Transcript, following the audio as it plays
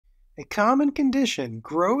A common condition,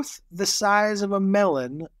 growth the size of a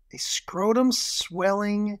melon, a scrotum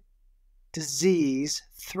swelling disease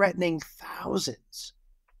threatening thousands.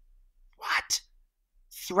 What?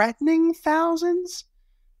 Threatening thousands?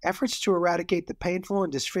 Efforts to eradicate the painful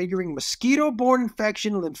and disfiguring mosquito-borne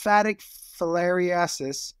infection, lymphatic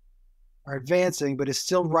filariasis, are advancing, but is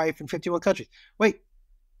still rife in 51 countries. Wait,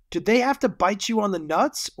 do they have to bite you on the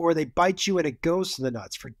nuts, or they bite you and it goes to the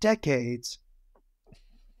nuts? For decades,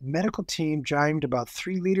 the medical team drained about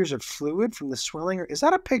 3 liters of fluid from the swelling. Is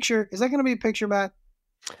that a picture? Is that going to be a picture, Matt?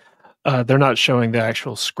 They're not showing the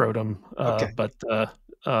actual scrotum, Okay. but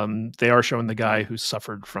they are showing the guy who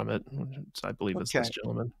suffered from it. I believe it's this Okay.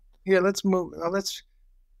 gentleman. Here, let's move.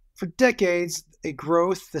 For decades, a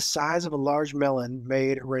growth the size of a large melon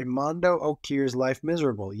made Raimondo Okier's life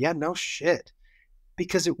miserable. Yeah, no shit.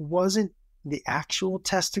 Because it wasn't the actual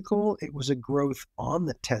testicle, it was a growth on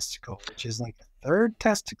the testicle, which is like a third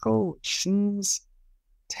testicle, which seems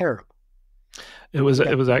terrible. It was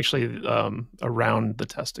Okay. it was actually around the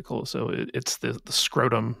testicle, so it's the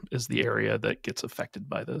scrotum is the area that gets affected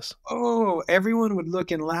by this. Oh, everyone would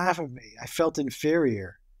look and laugh at me. I felt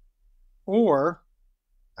inferior. Or,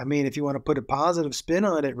 I mean, if you want to put a positive spin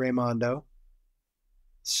on it, Raimondo,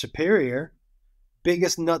 superior,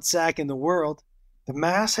 biggest nutsack in the world. The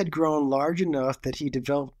mass had grown large enough that he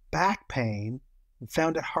developed back pain and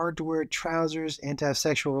found it hard to wear trousers and to have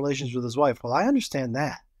sexual relations with his wife. Well, I understand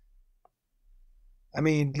that. I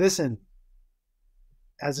mean, listen,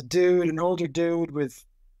 as a dude, an older dude with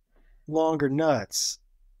longer nuts,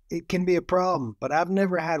 it can be a problem, but I've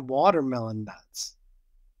never had watermelon nuts,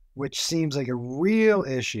 which seems like a real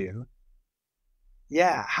issue.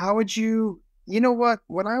 Yeah, how would you know what?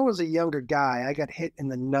 When I was a younger guy, I got hit in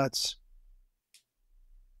the nuts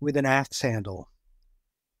with an axe handle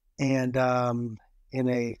and in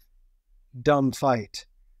a dumb fight.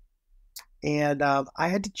 And I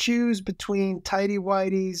had to choose between tighty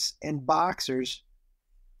whities and boxers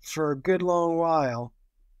for a good long while.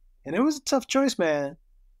 And it was a tough choice, man,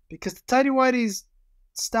 because the tighty whities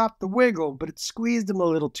stopped the wiggle, but it squeezed them a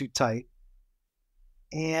little too tight.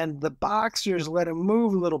 And the boxers let him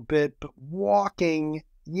move a little bit, but walking,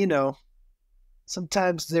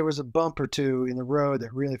 sometimes there was a bump or two in the road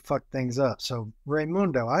that really fucked things up. So,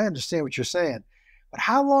 Raimundo, I understand what you're saying. But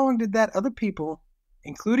how long did that other people,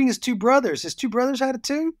 including his two brothers had it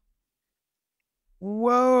too?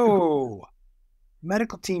 Whoa.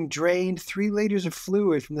 Medical team drained 3 liters of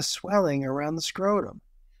fluid from the swelling around the scrotum.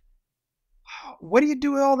 What do you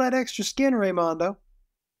do with all that extra skin, Raimondo?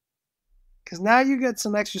 Because now you got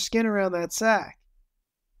some extra skin around that sac.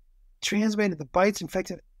 Transmitted the bites,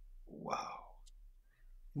 infected. Whoa.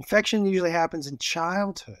 Infection usually happens in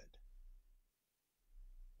childhood.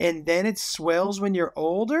 And then it swells when you're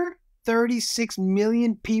older? 36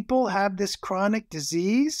 million people have this chronic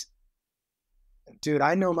disease? Dude,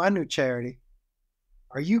 I know my new charity.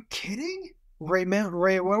 Are you kidding? Ray,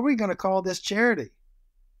 what are we going to call this charity?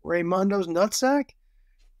 Raimundo's Nutsack?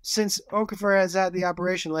 Since Okafor has had the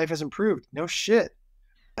operation, life has improved. No shit.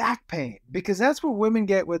 Back pain, because that's what women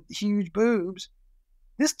get with huge boobs.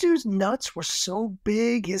 This dude's nuts were so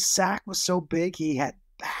big, his sack was so big, he had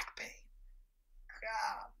back pain.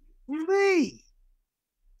 God, really?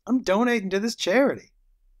 I'm donating to this charity.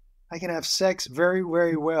 I can have sex very,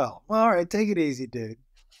 very well. Well, all right, take it easy, dude.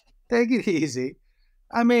 Take it easy.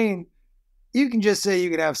 I mean, you can just say you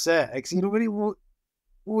can have sex. Who's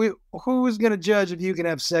going to judge if you can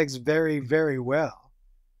have sex very, very well?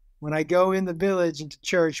 When I go in the village into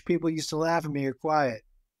church, people used to laugh at me or quiet.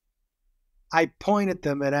 I point at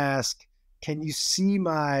them and ask, can you see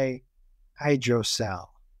my hydrocell?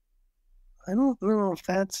 I don't know if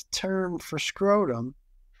that's a term for scrotum.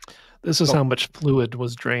 This is But, how much fluid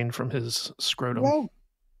was drained from his scrotum. whoa,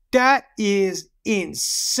 that is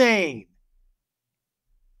insane.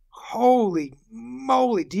 Holy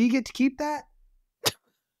moly. Do you get to keep that?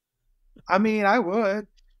 I mean, I would.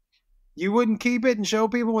 You wouldn't keep it and show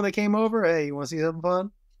people when they came over, hey, you want to see something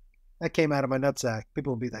fun? That came out of my nutsack.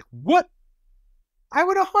 People would be like, what? I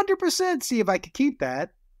would 100% see if I could keep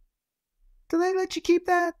that. Do they let you keep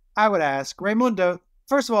that? I would ask. Raimundo,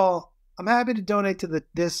 first of all, I'm happy to donate to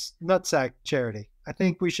this nutsack charity. I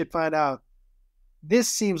think we should find out. This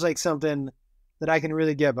seems like something that I can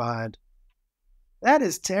really get behind. That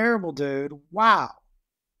is terrible, dude. Wow.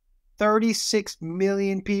 36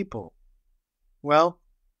 million people. Well,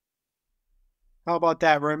 how about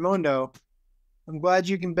that, Raimundo? I'm glad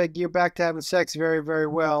you can get back to having sex very, very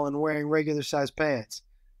well and wearing regular sized pants.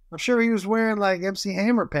 I'm sure he was wearing like MC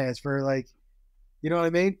Hammer pants for like, you know what I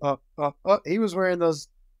mean? He was wearing those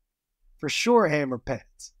for sure Hammer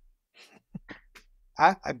pants.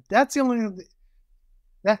 That's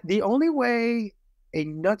the only way a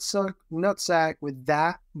nutsack with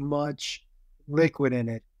that much liquid in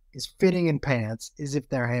it is fitting in pants is if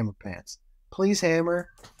they're hammer pants. Please, hammer,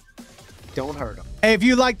 don't hurt them. Hey, if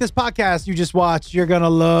you like this podcast you just watched, you're going to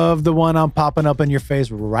love the one I'm popping up in your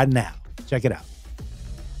face right now. Check it out.